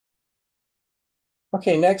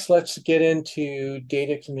Okay, next let's get into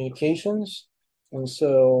data communications. And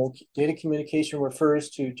so data communication refers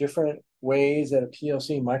to different ways that a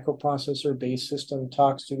PLC microprocessor-based system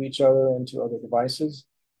talks to each other and to other devices.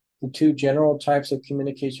 The two general types of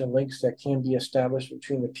communication links that can be established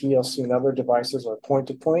between the PLC and other devices are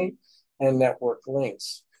point-to-point and network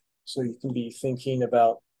links. So you can be thinking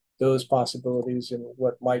about those possibilities and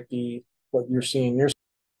what might be what you're seeing yourself.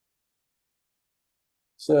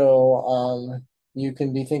 So you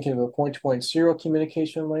can be thinking of a point-to-point serial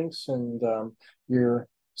communication links, and you're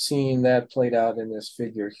seeing that played out in this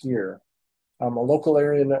figure here. A local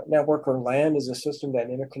area network or LAN is a system that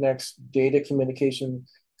interconnects data communication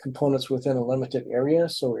components within a limited area.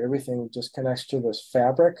 So everything just connects to this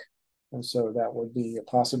fabric. And so that would be a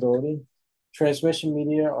possibility. Transmission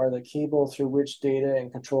media are the cable through which data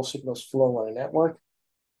and control signals flow on a network.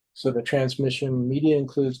 So the transmission media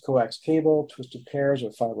includes coax cable, twisted pairs,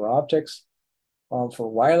 or fiber optics.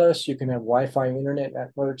 For wireless, you can have Wi-Fi internet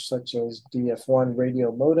networks such as DF1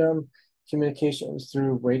 radio modem, communications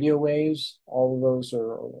through radio waves. All of those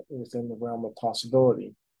are within the realm of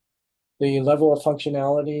possibility. The level of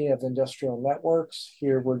functionality of industrial networks,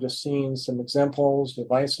 here we're just seeing some examples: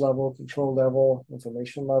 device level, control level,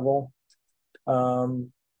 information level.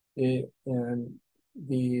 And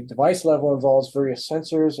the device level involves various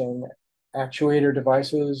sensors and actuator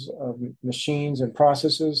devices of machines and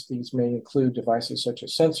processes. These may include devices such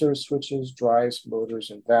as sensors, switches, drives,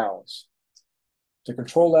 motors, and valves. The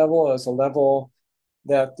control level is a level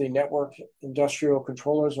that the network industrial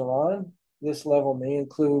controllers are on. This level may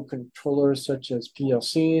include controllers such as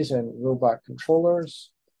PLCs and robot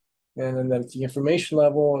controllers. And then the information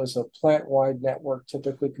level is a plant-wide network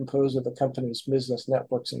typically composed of the company's business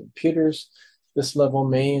networks and computers. This level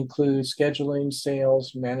may include scheduling,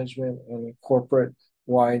 sales, management, and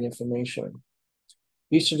corporate-wide information.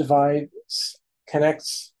 Each device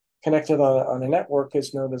connected on a network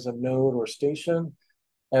is known as a node or station.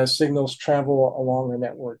 As signals travel along a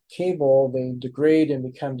network cable, they degrade and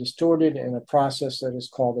become distorted in a process that is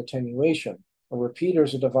called attenuation. A repeater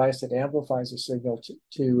is a device that amplifies a signal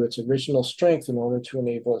to its original strength in order to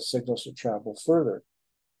enable its signals to travel further.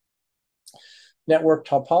 Network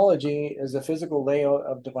topology is the physical layout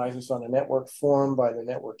of devices on a network formed by the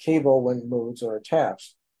network cable when nodes are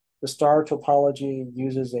attached. The star topology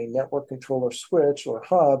uses a network controller switch or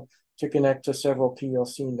hub to connect to several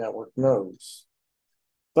PLC network nodes.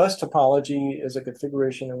 Bus topology is a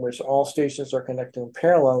configuration in which all stations are connected in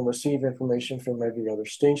parallel and receive information from every other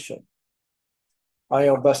station.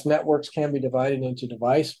 I/O bus networks can be divided into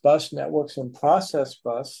device bus networks and process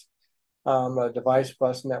bus. A device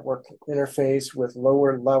bus network interface with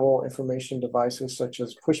lower level information devices such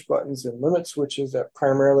as push buttons and limit switches that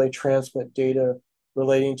primarily transmit data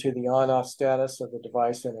relating to the on-off status of the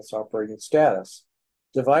device and its operating status.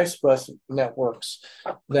 Device bus networks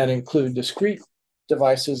that include discrete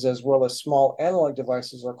devices as well as small analog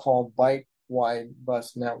devices are called byte-wide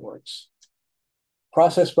bus networks.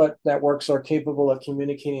 Process bus networks are capable of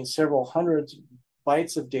communicating several hundreds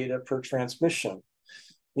bytes of data per transmission.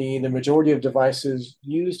 The majority of devices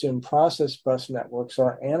used in process bus networks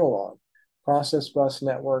are analog. Process bus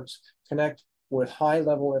networks connect with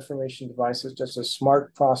high-level information devices such as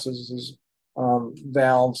smart processes,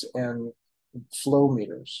 valves, and flow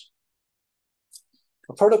meters.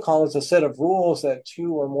 A protocol is a set of rules that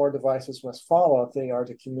two or more devices must follow if they are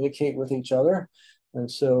to communicate with each other. And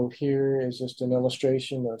so here is just an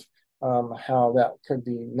illustration of how that could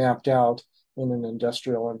be mapped out in an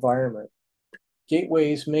industrial environment.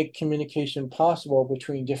 Gateways make communication possible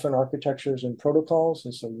between different architectures and protocols.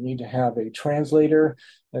 And so you need to have a translator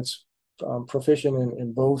that's proficient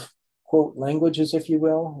in both quote languages, if you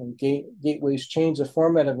will. And gateways change the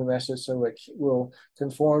format of the message so it will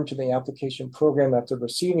conform to the application program at the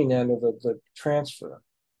receiving end of the transfer.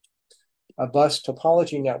 A bus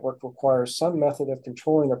topology network requires some method of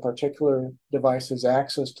controlling a particular device's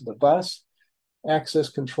access to the bus. Access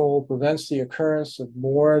control prevents the occurrence of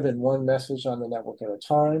more than one message on the network at a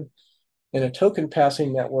time. In a token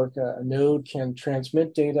passing network, a node can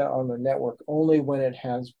transmit data on the network only when it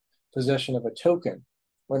has possession of a token.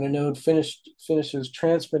 When a node finishes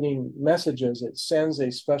transmitting messages, it sends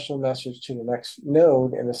a special message to the next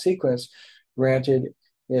node in the sequence, granted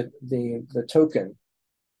it the token.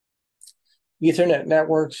 Ethernet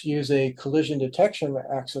networks use a collision detection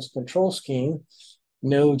access control scheme.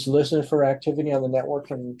 Nodes listen for activity on the network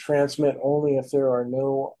and transmit only if there are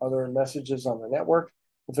no other messages on the network.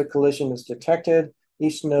 If a collision is detected,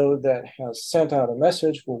 each node that has sent out a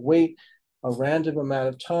message will wait a random amount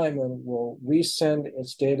of time and will resend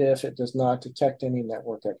its data if it does not detect any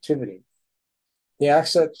network activity. The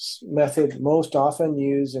access method most often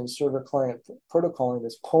used in server-client protocoling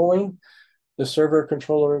is polling. The server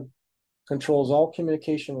controller controls all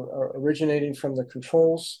communication originating from the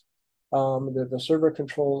controls. The server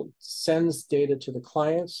control sends data to the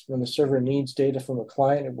clients. When the server needs data from a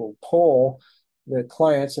client, it will poll the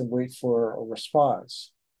clients and wait for a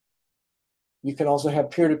response. You can also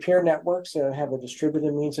have peer-to-peer networks that have a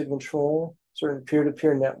distributed means of control. Certain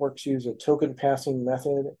peer-to-peer networks use a token passing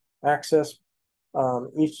method access.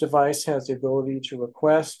 Each device has the ability to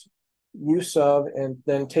request use of and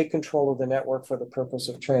then take control of the network for the purpose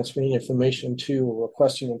of transmitting information to or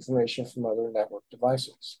requesting information from other network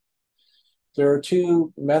devices. There are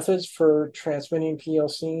two methods for transmitting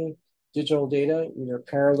PLC digital data, either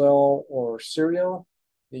parallel or serial.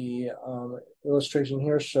 The illustration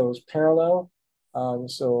here shows parallel.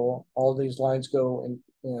 So all these lines go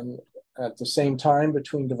in at the same time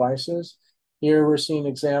between devices. Here we're seeing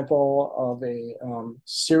an example of a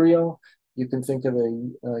serial. You can think of a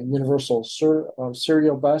universal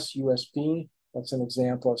serial bus, USB. That's an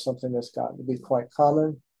example of something that's gotten to be quite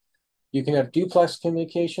common. You can have duplex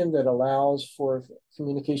communication that allows for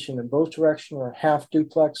communication in both directions, or half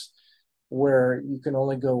duplex, where you can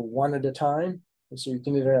only go one at a time. And so you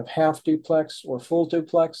can either have half duplex or full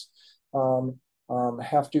duplex.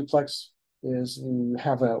 Half duplex is you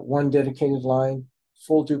have one dedicated line.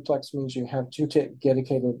 Full duplex means you have two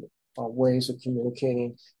dedicated ways of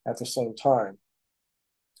communicating at the same time.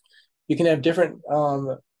 You can have different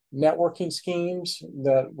networking schemes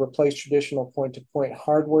that replace traditional point-to-point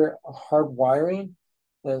hardwiring.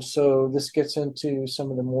 And so this gets into some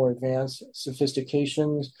of the more advanced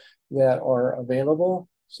sophistications that are available.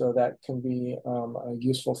 So that can be a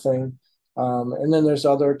useful thing. And then there's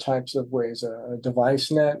other types of ways. A device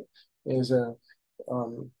net is a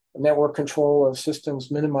network control of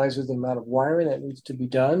systems minimizes the amount of wiring that needs to be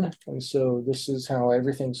done. And so this is how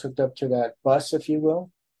everything's hooked up to that bus, if you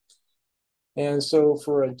will. And so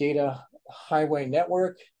for a data highway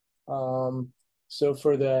network, so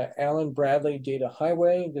for the Allen Bradley data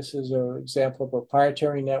highway, this is an example of a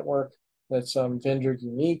proprietary network that's vendor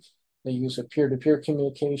unique. They use a peer-to-peer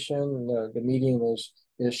communication. And the medium is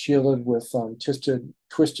shielded with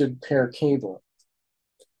twisted pair cable.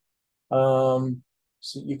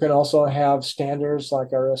 So you can also have standards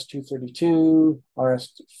like RS-232,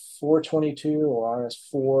 RS-422, or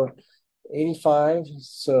RS-485.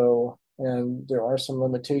 So, and there are some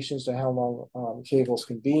limitations to how long cables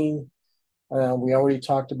can be. We already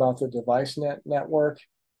talked about the device network.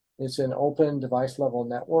 It's an open device level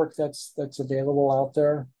network that's available out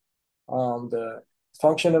there. The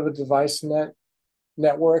function of a device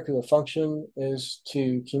network, the function is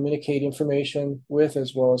to communicate information with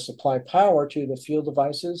as well as supply power to the field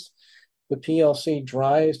devices. The PLC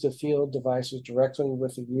drives the field devices directly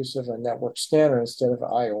with the use of a network scanner instead of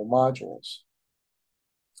I/O modules.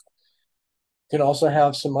 You can also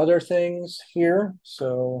have some other things here.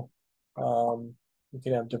 So you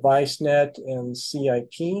can have device net and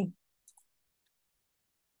CIP.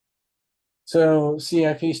 So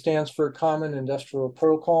CIP stands for Common Industrial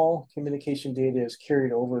Protocol. Communication data is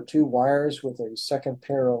carried over two wires with a second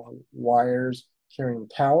pair of wires carrying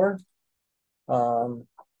power.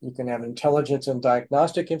 You can have intelligence and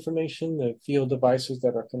diagnostic information. The field devices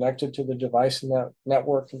that are connected to the device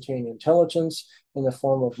network contain intelligence in the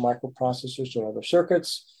form of microprocessors or other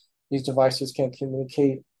circuits. These devices can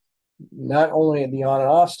communicate not only the on and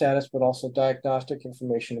off status, but also diagnostic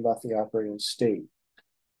information about the operating state.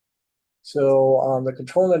 So the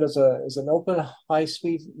control net is an open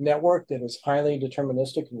high-speed network that is highly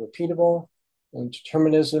deterministic and repeatable. And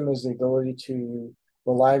determinism is the ability to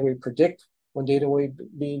reliably predict when data will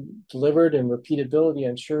be delivered, and repeatability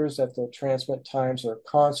ensures that the transmit times are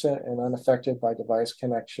constant and unaffected by device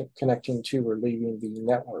connecting to or leaving the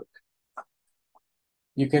network.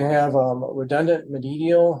 You can have redundant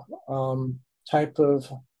medial type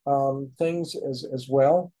of things as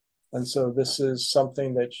well. And so this is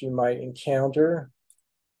something that you might encounter.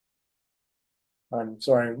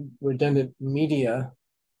 Redundant media.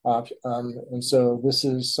 And so this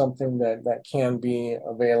is something that can be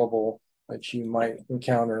available that you might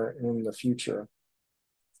encounter in the future.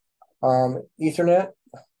 Ethernet.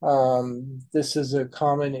 This is a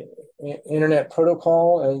common internet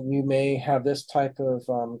protocol, and you may have this type of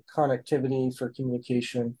connectivity for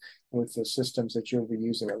communication with the systems that you'll be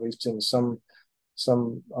using, at least in some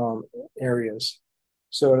areas.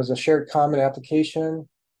 So it is a shared common application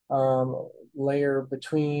layer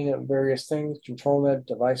between various things: control net,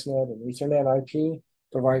 device net, and Ethernet IP.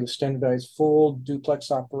 Provide a standardized full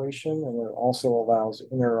duplex operation, and it also allows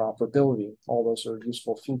interoperability. All those are a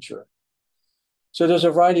useful feature. So there's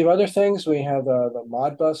a variety of other things. We have the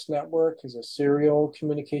Modbus network is a serial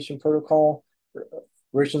communication protocol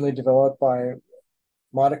originally developed by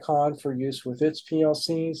Modicon for use with its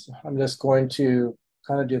PLCs. I'm just going to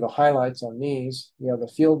kind of do the highlights on these. You have the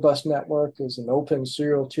Field Bus network is an open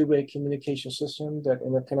serial two-way communication system that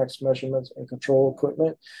interconnects measurements and control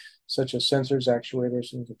equipment, such as sensors,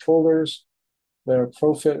 actuators, and controllers. The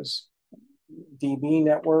Profits DB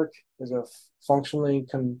network is a functionally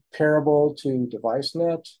comparable to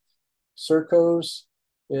DeviceNet. Circos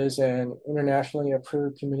is an internationally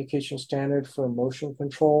approved communication standard for motion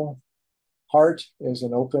control. HART is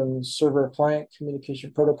an open server client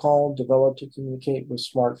communication protocol developed to communicate with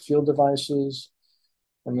smart field devices.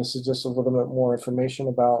 And this is just a little bit more information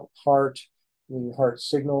about HART, the HART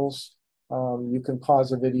signals. You can pause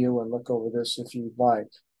the video and look over this if you'd like.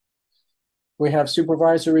 We have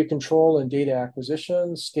supervisory control and data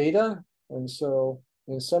acquisition, SCADA. And so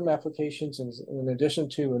in some applications, in addition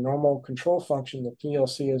to a normal control function, the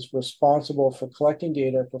PLC is responsible for collecting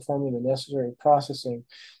data, performing the necessary processing,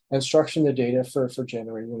 and structuring the data for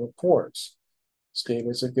generating reports. SCADA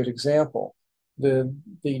is a good example. The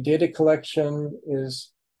data collection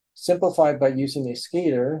is simplified by using a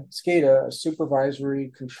SCADA, a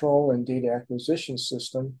supervisory control and data acquisition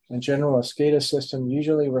system. In general, a SCADA system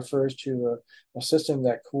usually refers to a system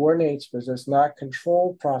that coordinates but does not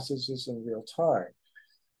control processes in real time.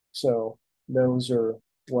 So those are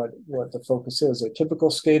what the focus is. A typical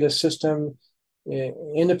SCADA system,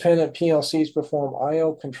 independent PLCs perform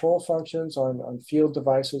I/O control functions on field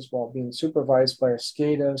devices while being supervised by a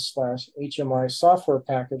SCADA/HMI software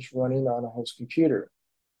package running on a host computer.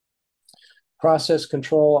 Process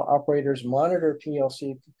control operators monitor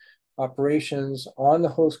PLC operations on the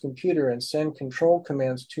host computer and send control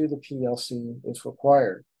commands to the PLC if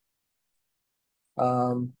required.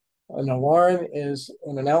 An alarm is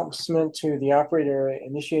an announcement to the operator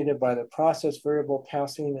initiated by the process variable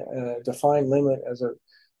passing a defined limit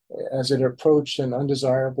as it approached an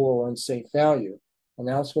undesirable or unsafe value.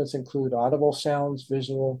 Announcements include audible sounds,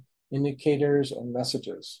 visual indicators, and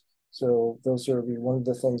messages. So those are one of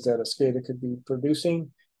the things that a SCADA could be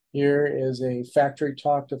producing. Here is a factory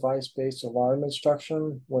talk device-based alarm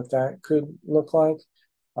instruction, what that could look like.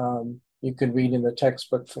 You could read in the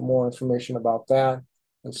textbook for more information about that.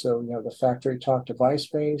 And so you have the factory talk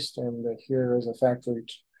device-based, and here is a factory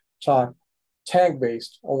talk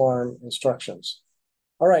tag-based alarm instructions.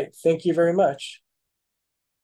 All right, thank you very much.